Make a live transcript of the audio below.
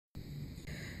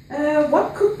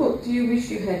What cookbook do you wish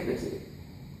you had written?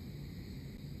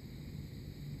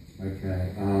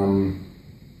 Okay,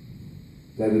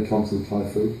 David Thompson's Thai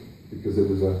Food, because it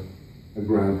was a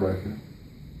groundbreaker.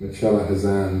 Michela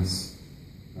Hazan's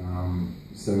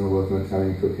seminal work on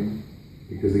Italian cooking,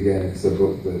 because again it's a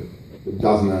book that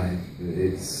doesn't age.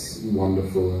 It's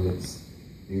wonderful and it's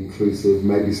inclusive.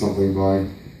 Maybe something by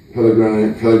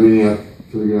Pellegrino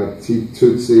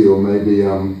Tutsi, or maybe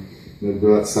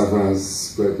Bert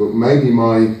Savrin's great book. Maybe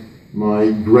my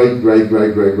great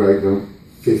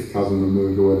fifth cousin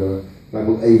removed or whatever, guy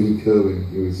called A.V. Kerwin,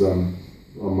 who was on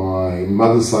my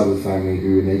mother's side of the family,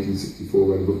 who in 1864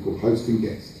 wrote a book called Host and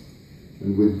Guest.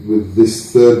 And with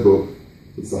this third book,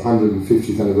 it's the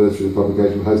 150th anniversary of the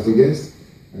publication of Host and Guest,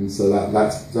 and so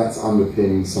that's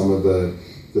underpinning some of the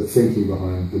thinking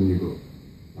behind the new book.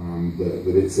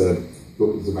 That it's a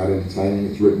book that's about entertaining.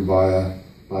 It's written by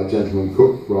a gentleman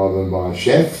cook rather than by a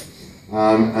chef,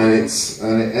 and it's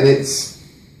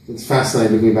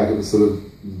fascinating looking back at the sort of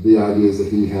the ideas that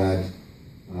he had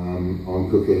on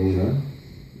cooking. You know,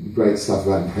 great stuff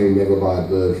about how you never buy a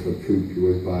bird from a coop, you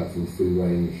always buy it from free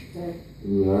range. Yeah.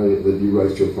 You know, that you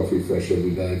roast your coffee fresh every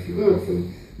day for your coffee.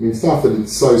 I mean, stuff that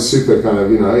it's so super kind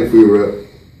of, you know, if we were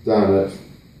down at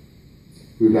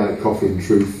Coffee and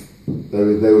Truth,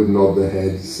 they would nod their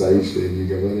heads sagely, and you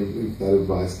go, well, if that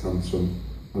advice comes from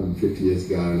 150 years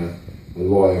ago and a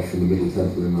lawyer from the Middle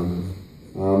Temple in London.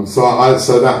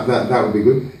 So that would be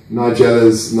good.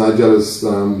 Nigella's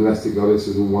Domestic Goddess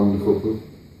is a wonderful book.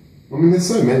 I mean, there's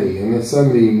so many, and that's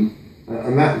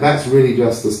really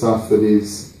just the stuff that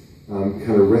is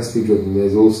kind of recipe driven.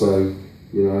 There's also,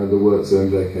 you know, the works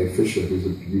of M.J.K. Fisher, who's a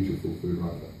beautiful food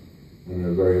writer and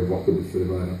a very evocative food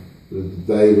writer.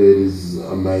 David is an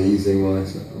amazing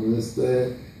writer. I mean, there's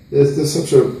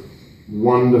such a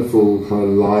wonderful kind of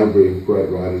library of great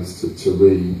writers to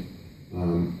read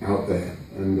out there.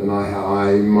 And my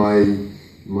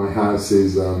house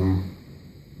is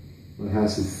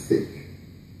thick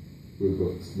with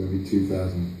books, maybe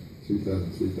 2,000,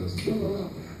 3,000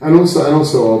 books. And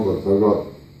also old books. I've got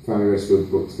family recipe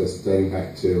books that's dating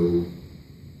back till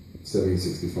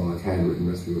 1765, handwritten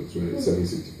recipe books read at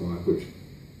 1765, which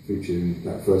featured in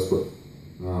that first book.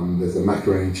 There's a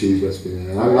macaroni and cheese recipe in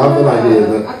there. And I love that idea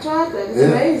that I tried that. It's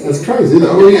amazing. That's crazy, isn't it?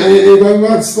 I mean,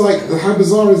 that's like, how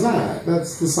bizarre is that?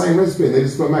 That's the same recipe, and they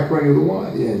just put macaroni with a Y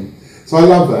at the end. So I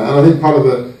love that, and I think part of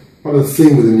the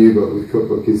theme with the new book, with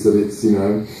cookbook, is that it's, you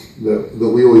know, that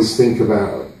we always think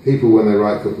about people when they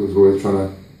write cookbooks are always trying to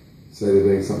say they're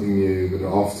doing something new, but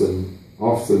often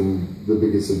the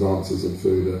biggest advances in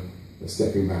food are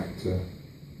stepping back to,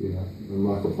 you know, and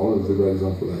Michael Pollan's a great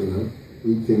example of that, you know,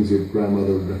 eat things your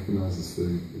grandmother would recognise as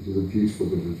food, which is a beautiful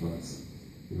bit of advice.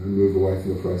 You know, move away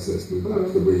from the process, move back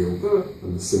to the real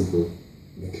and the simple,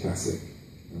 and the classic,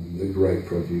 and the great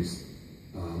produce,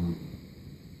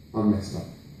 unmessed up.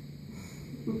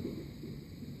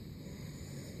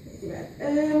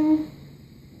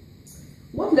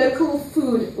 What local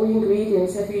food or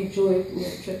ingredients have you enjoyed in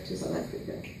your trip to South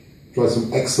Africa? Tried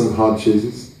some excellent hard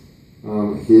cheeses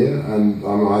here, and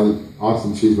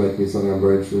artisan cheese making is something I'm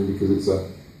very interested in, because it's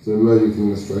an emerging thing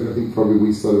in Australia. I think probably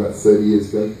we started about 30 years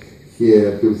ago.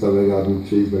 Here, people started making garden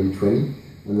cheese maybe 20,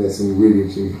 and there's some really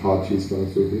interesting hard cheese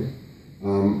coming through here.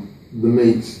 The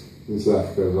meat in South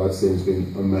Africa, as I've seen, has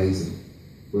been amazing,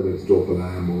 whether it's dorper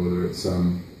lamb or whether it's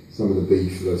some of the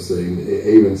beef that I've seen,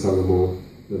 even some of the more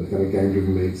the kind of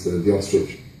game-driven meats, the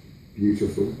ostrich,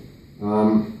 beautiful.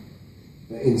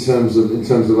 In terms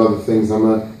of other things,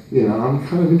 I'm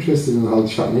kind of interested in the whole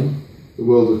chutney. The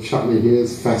world of chutney here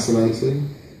is fascinating.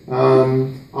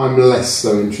 I'm less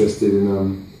so interested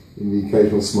in the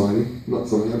occasional smiley. Not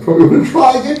something I probably wouldn't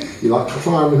try again. You like to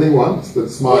try everything once, but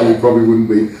smiley probably wouldn't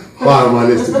be high on my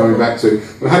list of coming back to.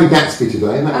 But I had a Gatsby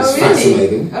today, and that was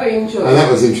fascinating. Oh, you enjoyed it. And that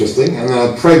was interesting. And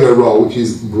then a Prego roll, which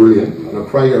is brilliant. And a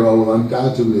Prego roll will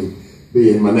undoubtedly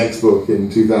be in my next book in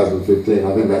 2015.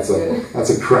 I think that's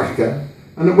a cracker.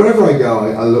 And wherever I go,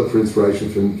 I look for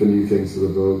inspiration for new things for the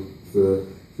book.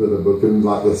 And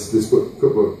like this book,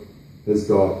 cookbook has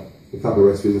got a couple of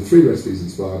recipes, 3 recipes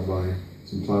inspired by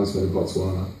some time spent in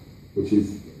Botswana, which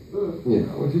is,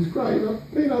 which is great.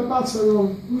 Peanut butter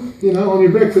on your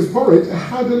breakfast porridge.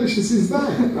 How delicious is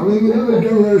that? I mean, we never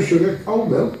do no sugar, cold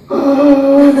milk.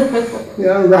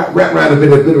 Wrap around a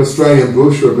bit of Australian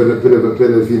bush, or a bit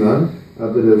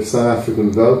of South African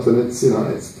veldt, and it's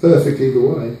perfect either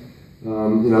way.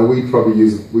 We probably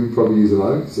use an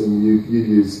oats, and you'd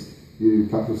use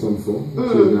paprasson form,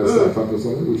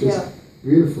 which is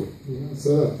beautiful.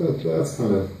 So that's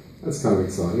kind of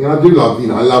exciting. And I do love,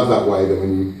 I love that way that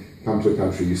when you come to a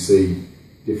country, you see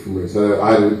different routes. So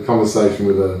I had a conversation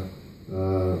with a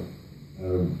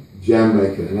jam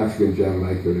maker, an African jam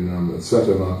maker in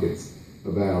Soto markets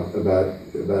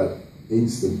about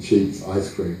instant cheats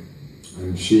ice cream,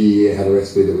 and she had a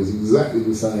recipe that was exactly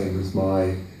the same as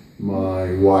my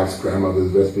wife's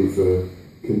grandmother's recipe for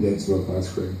condensed milk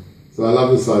ice cream. So I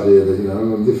love this idea that, you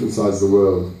know, on different sides of the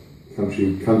world,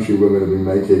 country women have been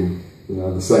making, you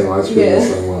know, the same ice cream the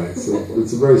same way. So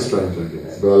it's a very strange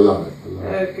idea, but I love it.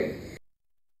 Okay.